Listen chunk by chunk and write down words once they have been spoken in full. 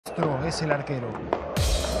Es el arquero.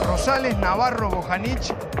 Rosales, Navarro, Bojanic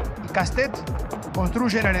y Castet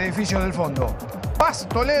construyen el edificio del fondo. Paz,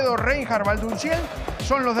 Toledo, Reinhardt, Valdunciel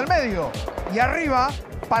son los del medio. Y arriba,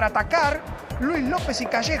 para atacar, Luis López y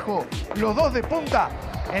Callejo, los dos de punta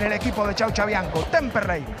en el equipo de Chau Chabianco.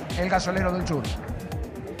 Temperley, el gasolero del sur.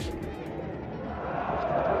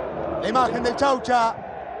 La imagen del Chaucha.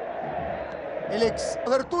 El ex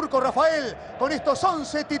del turco Rafael con estos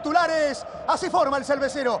 11 titulares. Así forma el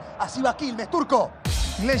cervecero. Así va Quilmes, Turco.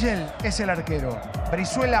 Gleyel es el arquero.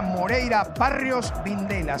 Brizuela, Moreira, Barrios,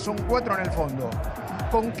 Vindela. Son 4 en el fondo.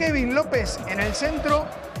 Con Kevin López en el centro.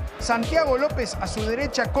 Santiago López a su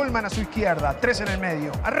derecha, Colman a su izquierda. 3 en el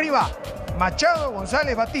medio. Arriba, Machado,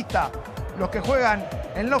 González, Batista. Los que juegan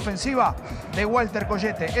en la ofensiva de Walter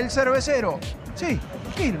Collete. El cervecero. Sí,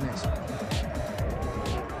 Quilmes.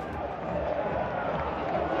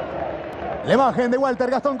 La imagen de Walter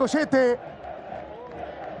Gastón Collete,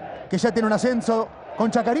 que ya tiene un ascenso con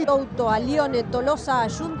Chacarito. Couto, Alione, Tolosa,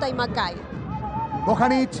 Ayunta y Macay.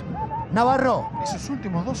 Bojanic, Navarro. Esos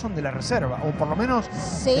últimos dos son de la reserva, o por lo menos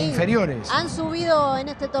Sí, de inferiores. han subido en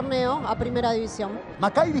este torneo a Primera División.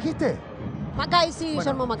 ¿Macay dijiste? Macay, sí,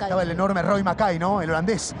 Guillermo Macay. Estaba el enorme Roy Macay, ¿no? El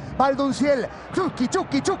holandés. Valdunciel.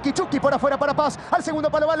 Chucky por afuera para Paz. Al segundo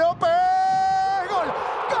palo va López. ¡Gol!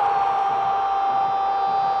 ¡Gol!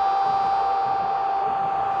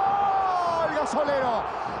 ¡Gasolero!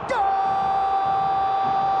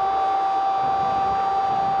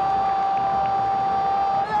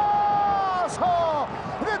 ¡Golazo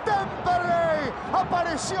de Temperley!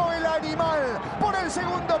 Apareció el animal por el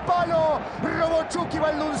segundo palo. Robó Chucky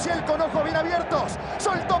Valdunciel con ojos bien abiertos.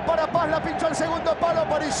 Soltó para Paz, la pinchó al segundo palo.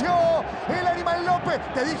 Apareció el animal López.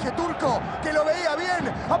 Te dije, Turco, que lo veía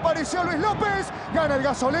bien. Apareció Luis López. Gana el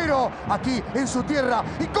gasolero aquí en su tierra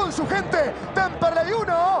y con su gente. Temperley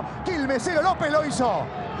 1, Quilmes 0. López lo hizo.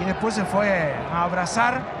 Y después se fue a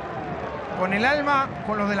abrazar con el alma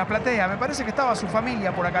con los de la platea. Me parece que estaba su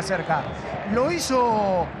familia por acá cerca. Lo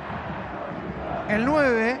hizo el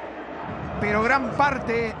 9, pero gran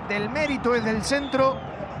parte del mérito es del centro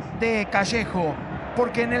de Callejo.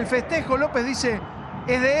 Porque en el festejo López dice,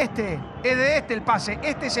 es de este el pase,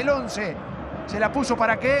 este es el 11. Se la puso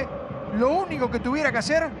para que lo único que tuviera que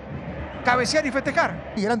hacer, cabecear y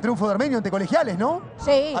festejar. Y gran triunfo de Armenio ante Colegiales, ¿no?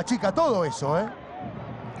 Sí. Achica todo eso, ¿eh?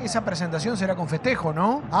 Esa presentación será con festejo,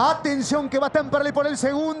 ¿no? Atención que va Temperley por el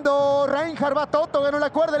segundo. Reinhardt va Toto, ganó la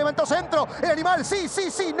cuerda, levantó centro. El animal, sí.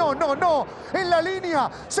 No. En la línea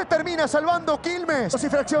se termina salvando Quilmes.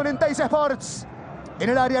 Fracción en Teis Sports. En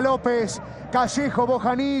el área López, Callejo,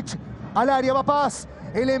 Bojanic. Al área va Paz.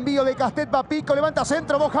 El envío de Castet va Pico, levanta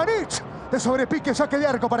centro, Bojanic. De sobrepique, saque de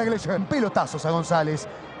arco para Gleyel. Pelotazos a González.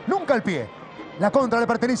 Nunca al pie. La contra le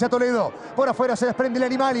pertenece a Toledo. Por afuera se desprende el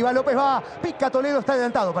animal y va López, va. Pica Toledo, está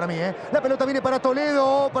adelantado para mí, ¿eh? La pelota viene para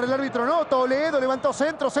Toledo, para el árbitro no. Toledo levantó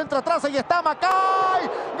centro, centra atrás, ahí está Macay.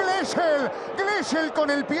 Gleyel con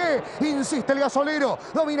el pie. Insiste el gasolero.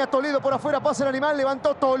 Domina Toledo por afuera, pasa el animal,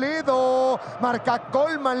 levantó Toledo. Marca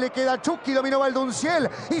Colman, le queda Chucky, dominó Valdunciel.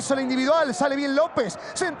 Hizo la individual, sale bien López.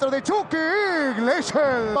 Centro de Chucky.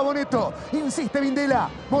 Gleyel. Va Boneto, insiste Vindela.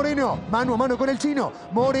 Moreno, mano a mano con el chino.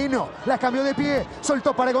 Moreno, la cambió de pie.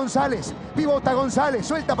 Soltó para González, pivota González,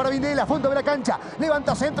 suelta para Vindela, fondo de la cancha,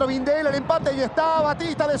 levanta centro Vindela, el empate y está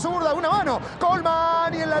Batista de zurda, una mano,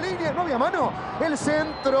 Colman y en la línea, no había mano, el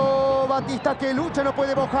centro, Batista que lucha, no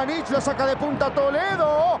puede Bojanic, lo saca de punta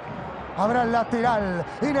Toledo, habrá lateral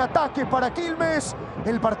en ataque para Quilmes,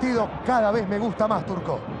 el partido cada vez me gusta más,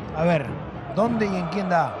 Turco. A ver, ¿dónde y en quién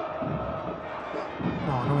da?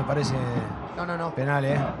 No me parece No. penal,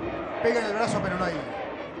 ¿eh? Pega en el brazo, pero no hay.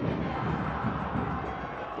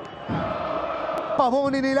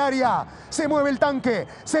 Pavón en el área, se mueve el tanque,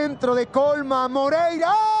 centro de Colman,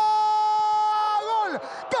 Moreira, ¡gol!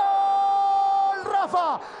 ¡Gol,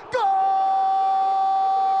 Rafa!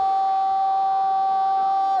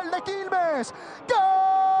 ¡Gol de Quilmes!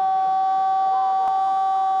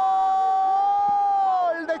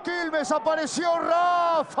 ¡Gol de Quilmes! Apareció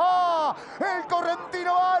Rafa, el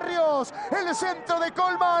correntino Barrios, el centro de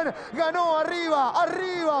Colman, ganó arriba,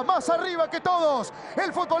 más arriba que todos,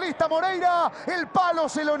 el futbolista Moreira, el palo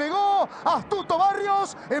se lo negó, astuto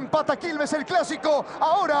Barrios, empata Quilmes el clásico,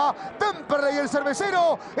 ahora Temperley y el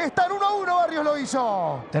cervecero están 1-1, Barrios lo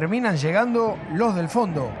hizo. Terminan llegando los del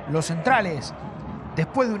fondo, los centrales,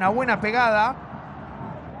 después de una buena pegada.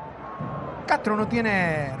 Castro no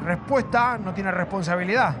tiene respuesta, no tiene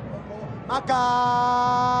responsabilidad.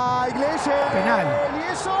 Macay, Gleyel. Penal.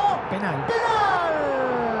 ¿Y eso? Penal.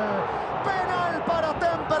 Penal para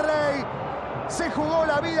Temperley. Se jugó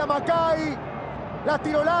la vida Macay. La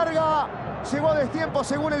tiró larga. Llegó a destiempo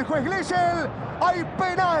según el juez Glechel. Hay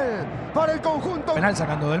penal para el conjunto. Penal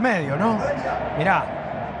sacando del medio, ¿no? Mirá.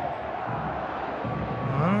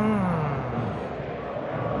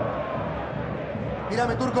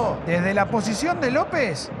 Mírame, Turco. Desde la posición de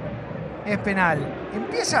López es penal.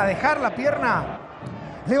 Empieza a dejar la pierna.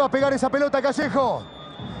 Le va a pegar esa pelota a Callejo.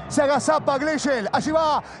 Se agazapa Glechel. Allí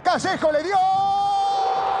va. Callejo le dio.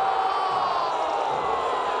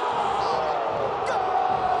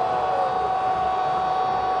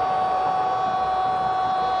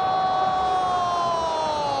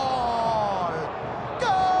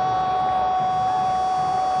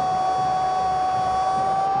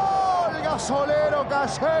 Solero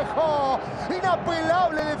Callejo,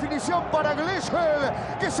 inapelable definición para Glechel,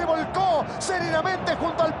 que se volcó serenamente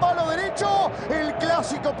junto al palo derecho. El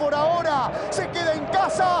clásico por ahora se queda en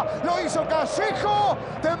casa, lo hizo Callejo.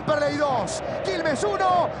 Temperley 2, Quilmes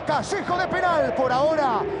 1, Callejo de penal. Por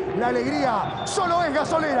ahora la alegría solo es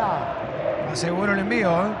gasolera. Aseguro el envío,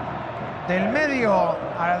 ¿eh? Del medio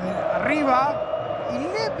arriba y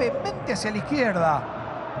levemente hacia la izquierda,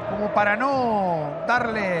 como para no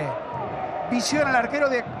darle visión al arquero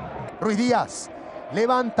de Ruiz Díaz.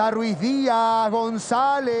 Levanta Ruiz Díaz.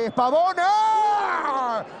 González. Pavone.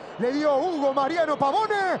 Le dio Hugo Mariano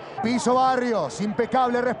Pavone. Piso Barrios.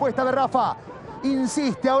 Impecable respuesta de Rafa.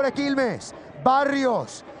 Insiste ahora Quilmes.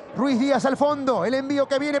 Barrios. Ruiz Díaz al fondo. El envío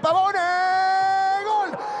que viene. Pavone. ¡Gol!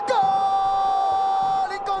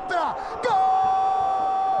 ¡Gol! ¡En contra! ¡Gol!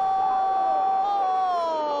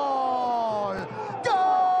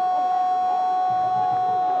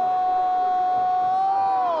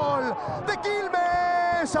 De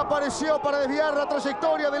Quilmes apareció para desviar la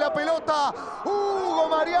trayectoria de la pelota Hugo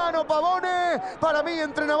Mariano Pavone. Para mí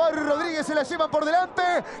entre Navarro y Rodríguez se la llevan por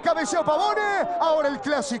delante. Cabeceó Pavone. Ahora el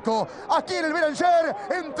clásico aquí en el Beranger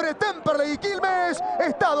entre Temperley y Quilmes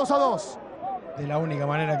está 2-2. De la única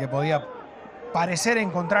manera que podía parecer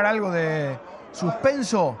encontrar algo de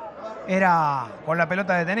suspenso era con la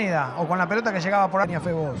pelota detenida o con la pelota que llegaba por ahí a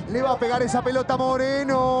Febos. Le va a pegar esa pelota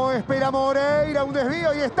Moreno. Espera Moreira, un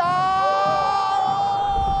desvío y está.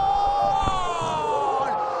 ¡Gol!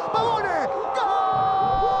 ¡Pavone!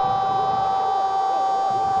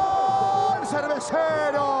 ¡Gol!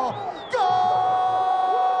 ¡Cervecero!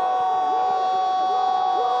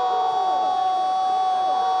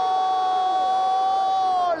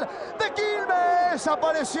 ¡Gol! ¡De Quilmes!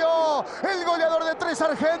 Apareció el goleador de 3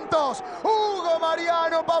 sargentos, Hugo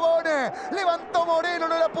Mariano Pavone. Levantó Moreno,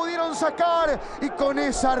 no la pudieron sacar. Y con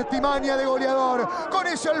esa artimaña de goleador, con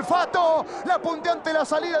ese olfato, la punteó ante la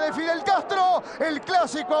salida de Fidel Castro. El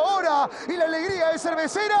clásico ahora y la alegría de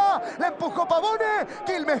Cervecera. La empujó Pavone.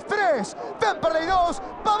 Quilmes 3, Temperley 2.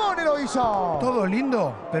 Pavone lo hizo. Todo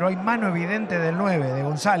lindo, pero hay mano evidente del 9, de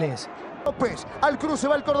González. López, al cruce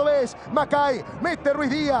va el cordobés. Macay, mete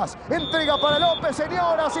Ruiz Díaz. Entrega para López,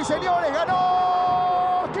 señoras y señores.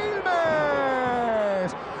 ¡Ganó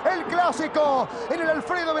Quilmes! El clásico en el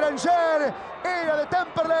Alfredo Beranger era de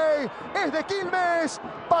Temperley, es de Quilmes.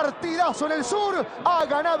 Partidazo en el sur. Ha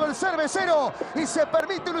ganado el cervecero y se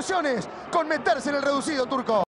permite ilusiones con meterse en el reducido, Turco.